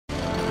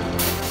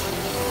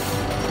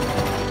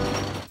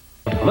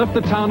left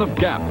the town of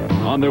Gap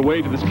on their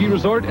way to the ski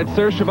resort at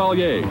Serre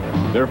Chevalier,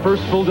 their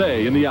first full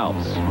day in the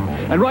Alps.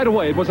 And right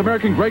away, it was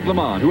American Greg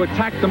LeMond who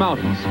attacked the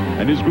mountains,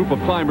 and his group of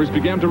climbers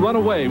began to run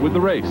away with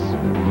the race.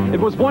 It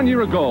was 1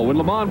 year ago when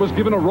LeMond was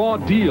given a raw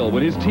deal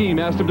when his team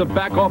asked him to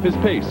back off his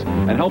pace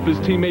and help his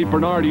teammate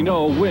Bernard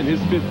Hinault win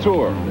his 5th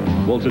Tour.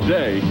 Well,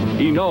 today,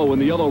 Hinault in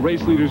the yellow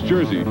race leader's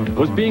jersey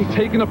was being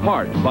taken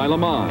apart by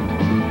LeMond.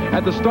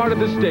 At the start of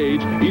this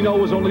stage, Hinault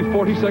was only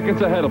 40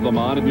 seconds ahead of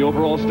LeMond in the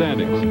overall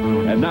standings.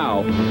 And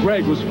now,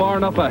 Greg was far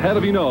enough ahead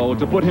of Hinault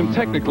to put him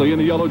technically in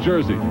the yellow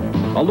jersey.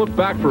 A look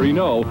back for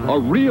Hinault, a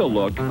real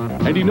look,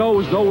 and Hinault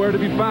was nowhere to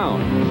be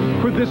found.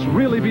 Could this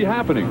really be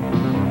happening?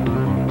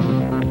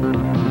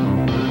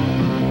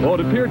 Well, it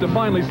appeared to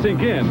finally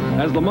sink in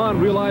as LeMond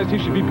realized he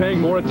should be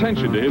paying more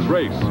attention to his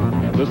race.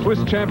 The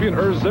Swiss champion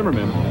Urs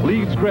Zimmermann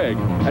leads Greg,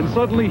 and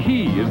suddenly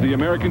he is the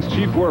American's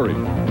chief worry.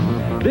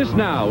 This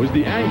now is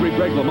the angry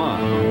Greg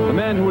LeMond, the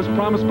man who was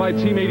promised by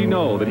teammate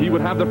Hinault that he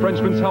would have the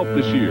Frenchman's help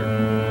this year.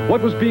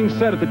 What was being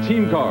said at the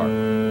team car?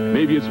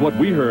 Maybe it's what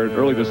we heard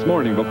early this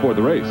morning before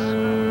the race.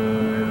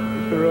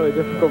 It's been really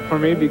difficult for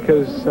me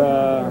because,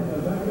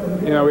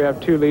 you know, we have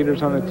 2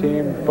 leaders on the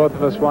team. Both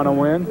of us want to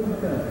win.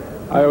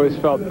 I always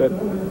felt that,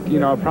 you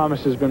know, a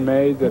promise has been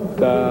made that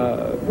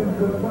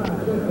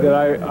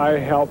I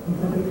helped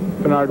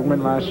Bernard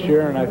win last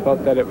year, and I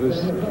felt that it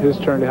was his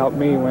turn to help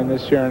me win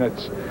this year, and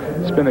it's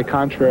been the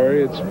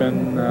contrary. It's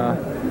been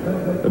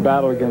the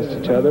battle against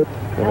each other.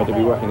 They're meant to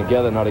be working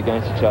together, not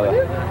against each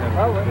other.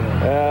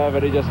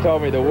 But he just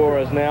told me the war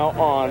is now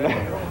on.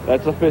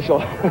 That's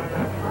official.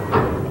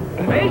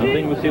 I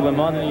think we'll see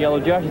LeMond in the yellow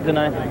jersey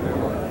tonight.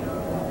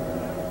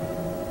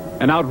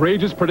 An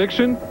outrageous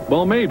prediction?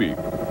 Well, maybe.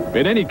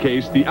 In any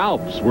case, the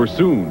Alps were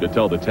soon to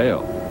tell the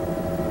tale.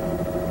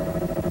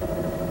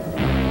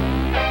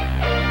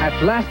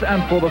 At last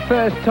and for the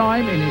first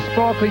time in his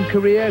sparkling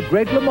career,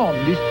 Greg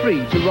LeMond is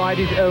free to ride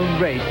his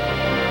own race.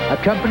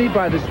 Accompanied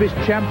by the Swiss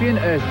champion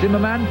Urs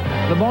Zimmermann,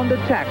 LeMond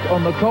attacked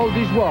on the Col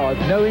d'Izoard,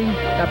 knowing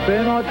that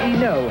Bernard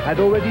Hinault had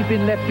already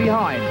been left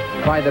behind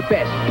by the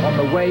best on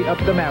the way up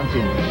the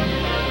mountain.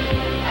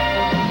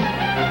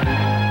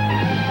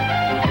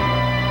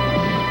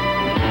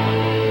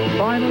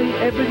 Finally,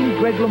 everything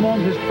Greg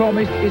LeMond has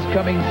promised is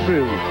coming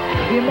through.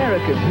 The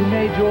American who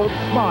made Europe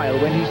smile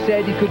when he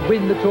said he could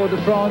win the Tour de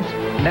France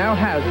now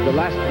has the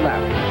last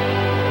lap.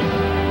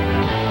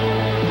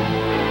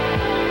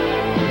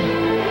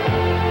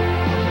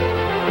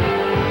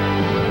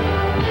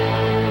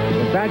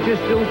 The Badger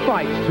still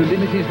fights to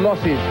limit his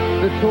losses.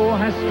 The Tour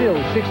has still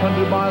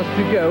 600 miles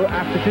to go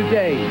after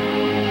today.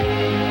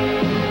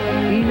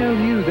 Hinault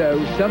knew,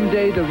 though,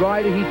 someday the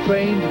rider he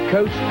trained,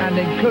 coached and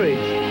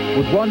encouraged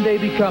would one day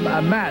become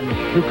a man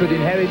who could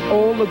inherit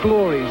all the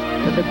glories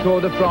that the Tour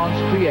de France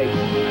creates.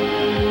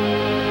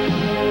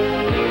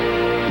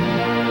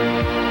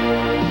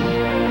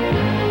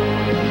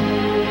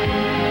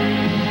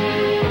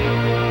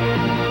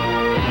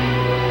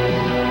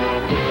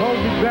 The Col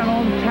du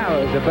Granon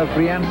towers above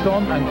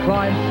Briançon and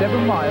climbs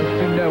 7 miles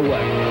to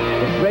nowhere.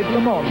 But Greg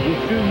LeMond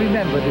will soon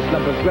remember this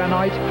lump of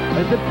granite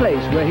as the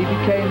place where he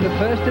became the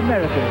first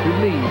American to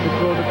lead the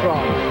Tour de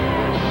France.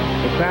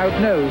 The crowd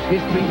knows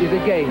history is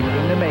again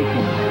in the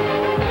making.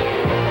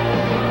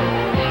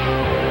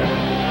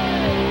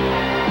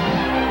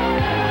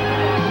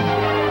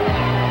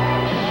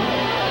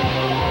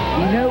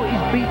 Hinault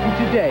is beaten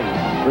today,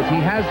 but he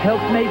has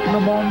helped make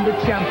LeMond the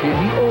champion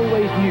he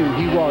always knew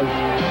he was.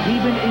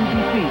 Even in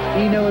defeat,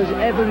 Hinault has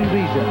every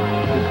reason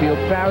to feel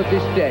proud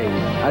this day,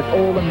 as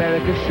all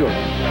America should.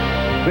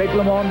 Greg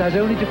LeMond has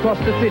only to cross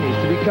the finish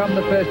to become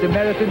the first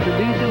American to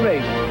lead the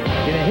race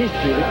in a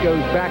history that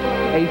goes back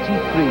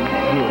 83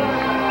 years.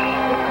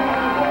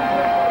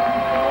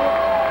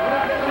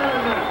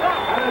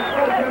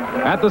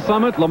 At the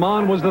summit,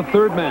 LeMond was the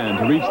 3rd man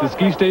to reach the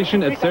ski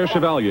station at Serre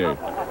Chevalier.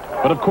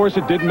 But of course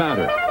it didn't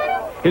matter.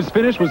 His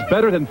finish was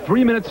better than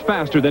 3 minutes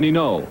faster than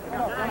Hinault.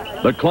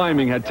 The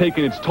climbing had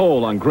taken its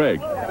toll on Greg,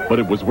 but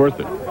it was worth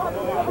it.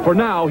 For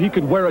now, he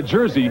could wear a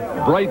jersey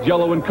bright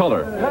yellow in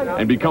color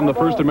and become the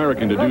first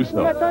American to do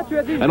so.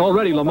 And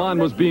already LeMond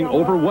was being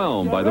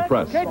overwhelmed by the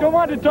press.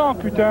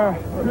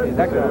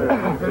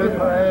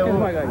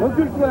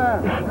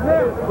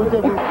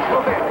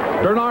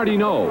 Bernard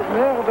Hinault,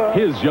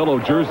 his yellow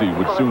jersey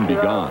would soon be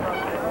gone.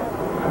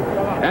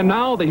 And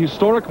now the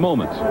historic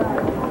moment.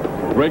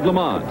 Greg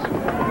LeMond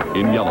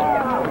in yellow.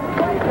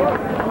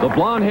 The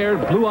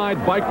blonde-haired,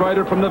 blue-eyed bike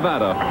rider from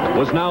Nevada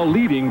was now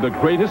leading the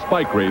greatest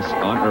bike race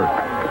on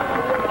earth.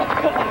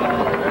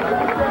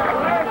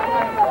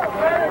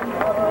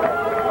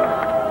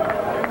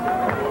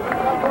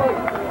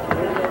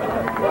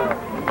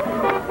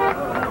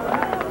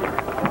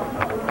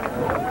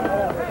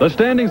 The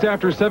standings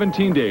after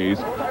 17 days,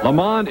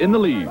 LeMond in the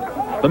lead.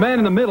 The man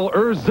in the middle,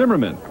 Urs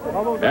Zimmermann.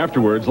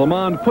 Afterwards,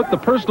 LeMond put the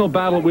personal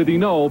battle with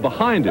Hinault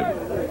behind him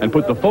and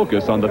put the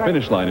focus on the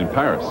finish line in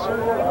Paris.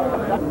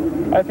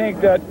 I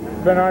think that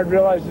Bernard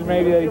realizes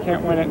maybe that he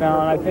can't win it now,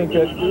 and I think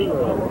that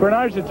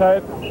Bernard's the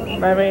type,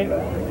 I mean,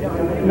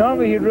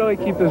 normally he'd really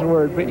keep his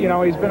word, but, you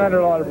know, he's been under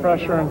a lot of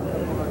pressure, and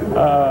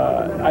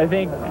I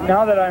think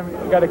now that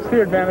I've got a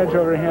clear advantage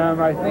over him,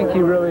 I think he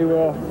really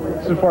will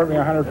support me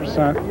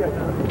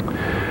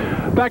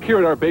 100%. Back here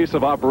at our base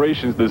of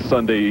operations this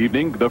Sunday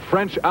evening, the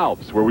French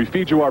Alps, where we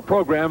feed you our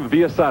program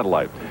via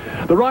satellite.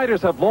 The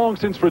riders have long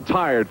since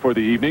retired for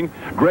the evening.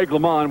 Greg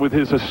LeMond with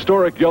his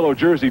historic yellow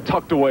jersey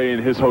tucked away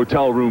in his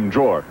hotel room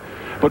drawer.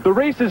 But the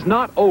race is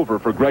not over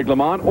for Greg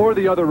LeMond or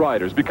the other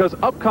riders, because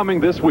upcoming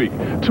this week,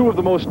 two of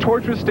the most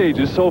torturous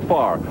stages so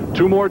far,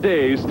 2 more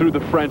days through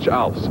the French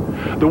Alps.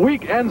 The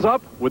week ends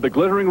up with a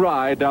glittering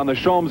ride down the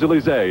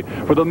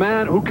Champs-Élysées for the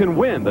man who can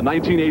win the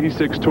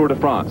 1986 Tour de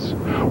France.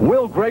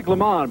 Will Greg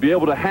LeMond be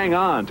able to hang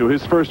on to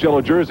his first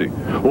yellow jersey?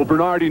 Will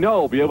Bernard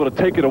Hinault be able to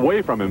take it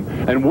away from him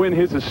and win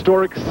his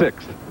historic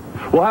 6th?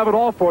 We'll have it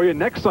all for you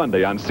next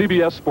Sunday on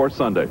CBS Sports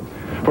Sunday.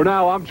 For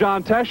now, I'm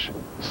John Tesh.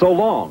 So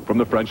long from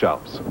the French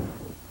Alps.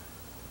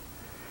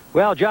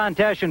 Well, John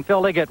Tesh and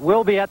Phil Liggett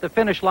will be at the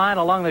finish line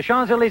along the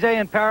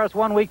Champs-Élysées in Paris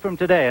 1 week from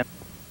today.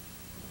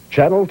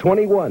 Channel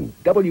 21,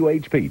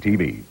 WHP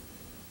TV.